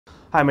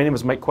Hi, my name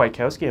is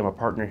Kwiatkowski. I'm a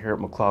partner here at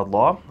McLeod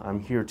Law. I'm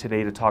here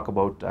today to talk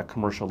about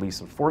commercial lease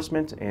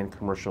enforcement and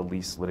commercial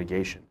lease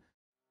litigation.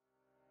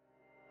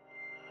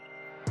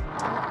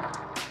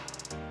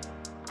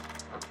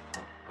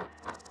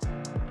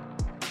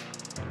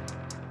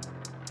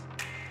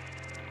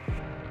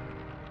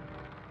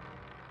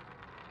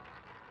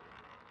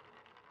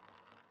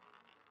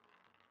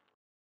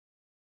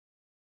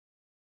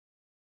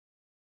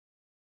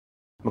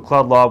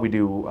 McLeod Law, we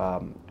do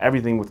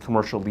everything with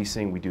commercial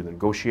leasing. We do the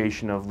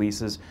negotiation of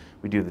leases,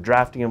 we do the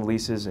drafting of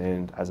leases,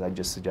 and as I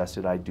just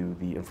suggested, I do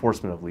the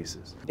enforcement of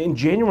leases. In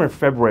January and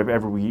February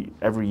of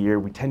every year,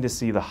 we tend to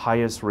see the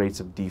highest rates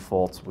of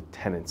defaults with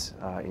tenants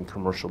in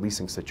commercial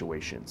leasing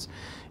situations.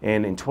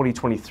 And in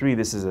 2023,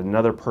 this is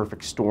another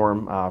perfect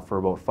storm for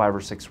about 5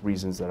 or 6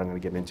 reasons that I'm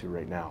going to get into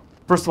right now.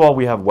 First of all,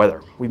 we have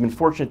weather. We've been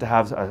fortunate to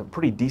have a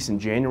pretty decent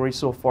January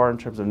so far in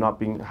terms of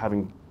not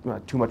having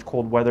too much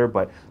cold weather,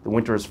 but the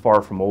winter is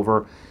far from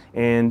over.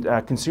 And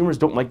consumers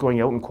don't like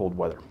going out in cold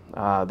weather.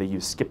 They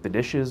use skip the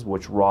dishes,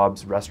 which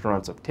robs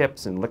restaurants of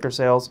tips and liquor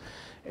sales.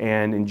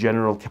 And in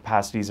general,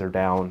 capacities are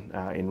down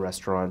in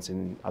restaurants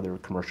and other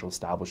commercial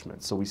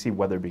establishments. So we see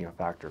weather being a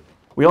factor.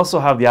 We also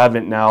have the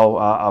advent now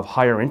of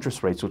higher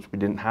interest rates, which we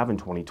didn't have in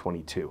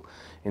 2022.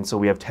 And so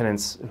we have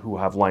tenants who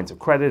have lines of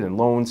credit and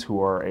loans who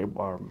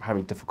are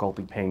having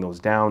difficulty paying those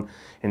down.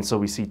 And so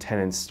we see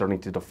tenants starting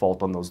to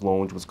default on those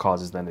loans, which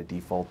causes them to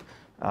default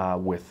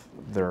with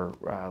their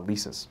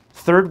leases.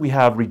 Third, we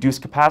have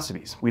reduced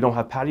capacities. We don't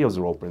have patios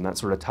that are open. That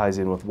sort of ties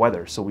in with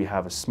weather. So we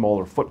have a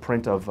smaller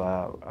footprint of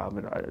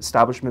an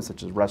establishment,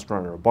 such as a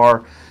restaurant or a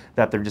bar,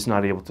 that they're just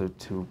not able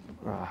to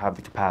have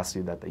the capacity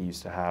that they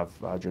used to have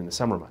during the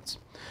summer months.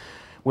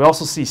 We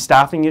also see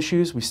staffing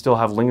issues. We still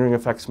have lingering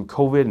effects from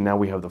COVID, and now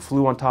we have the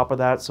flu on top of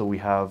that. So we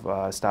have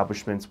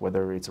establishments,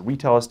 whether it's a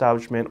retail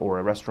establishment or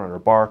a restaurant or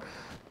bar,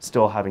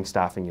 still having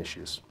staffing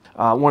issues.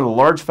 One of the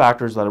large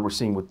factors that we're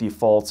seeing with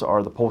defaults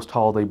are the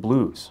post-holiday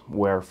blues,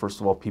 where first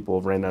of all, people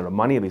have ran out of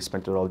money. They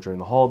spent it all during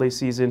the holiday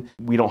season.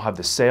 We don't have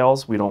the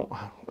sales. We don't,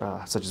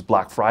 such as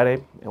Black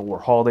Friday or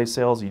holiday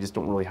sales. You just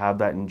don't really have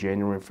that in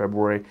January and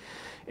February.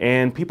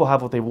 And people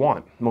have what they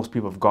want. Most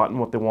people have gotten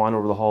what they want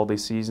over the holiday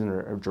season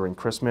or during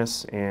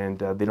Christmas, and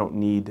they don't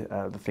need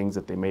the things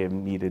that they may have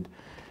needed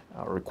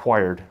or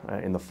required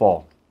in the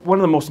fall. One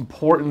of the most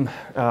important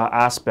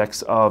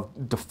aspects of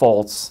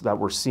defaults that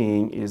we're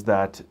seeing is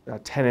that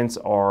tenants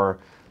are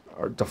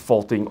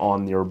defaulting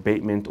on their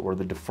abatement or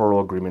the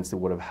deferral agreements they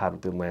would have had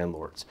with the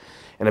landlords.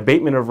 An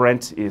abatement of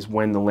rent is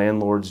when the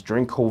landlords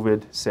during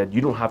COVID said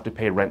you don't have to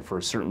pay rent for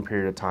a certain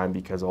period of time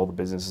because all the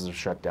businesses are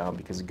shut down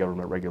because of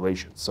government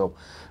regulations. So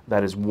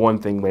that is one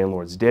thing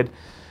landlords did.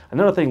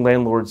 Another thing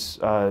landlords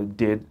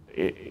did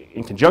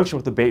in conjunction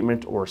with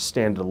abatement or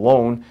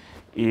standalone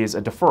is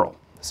a deferral,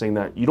 saying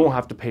that you don't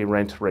have to pay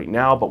rent right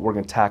now, but we're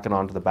going to tack it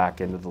on to the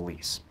back end of the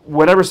lease.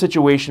 Whatever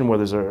situation,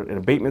 whether there's an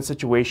abatement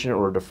situation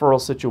or a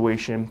deferral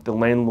situation,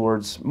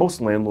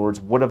 most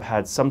landlords would have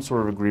had some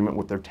sort of agreement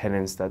with their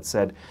tenants that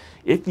said,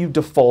 if you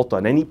default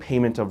on any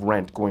payment of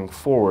rent going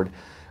forward,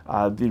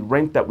 the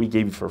rent that we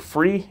gave you for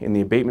free in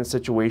the abatement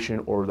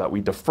situation or that we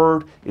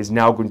deferred is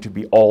now going to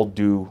be all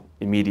due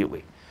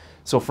immediately.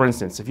 So for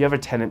instance, if you have a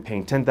tenant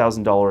paying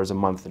 $10,000 a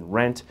month in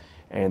rent,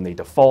 and they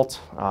default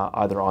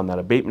either on that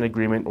abatement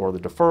agreement or the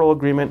deferral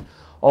agreement,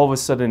 all of a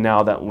sudden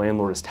now that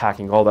landlord is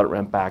tacking all that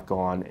rent back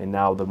on, and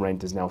now the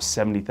rent is now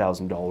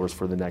 $70,000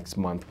 for the next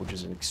month, which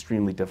is an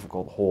extremely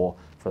difficult hole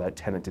for that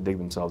tenant to dig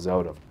themselves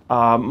out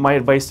of. My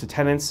advice to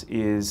tenants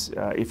is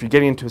if you're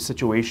getting into a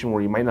situation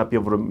where you might not be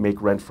able to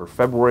make rent for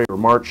February or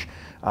March,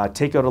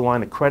 take out a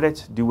line of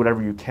credit, do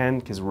whatever you can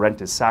because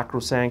rent is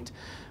sacrosanct.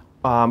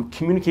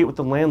 Communicate with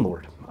the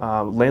landlord.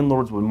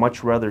 Landlords would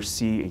much rather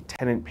see a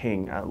tenant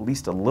paying at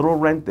least a little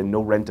rent than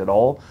no rent at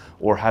all,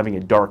 or having a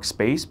dark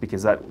space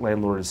because that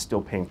landlord is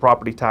still paying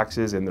property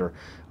taxes and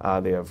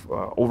they have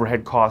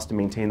overhead costs to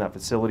maintain that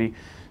facility.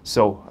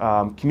 So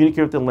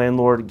communicate with the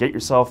landlord, get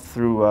yourself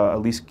through at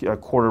least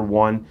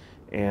Q1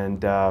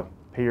 and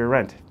pay your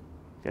rent.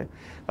 Okay?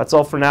 That's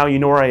all for now. You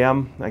know where I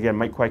am. Again,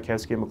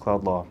 Kwiatkowski,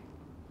 McLeod Law.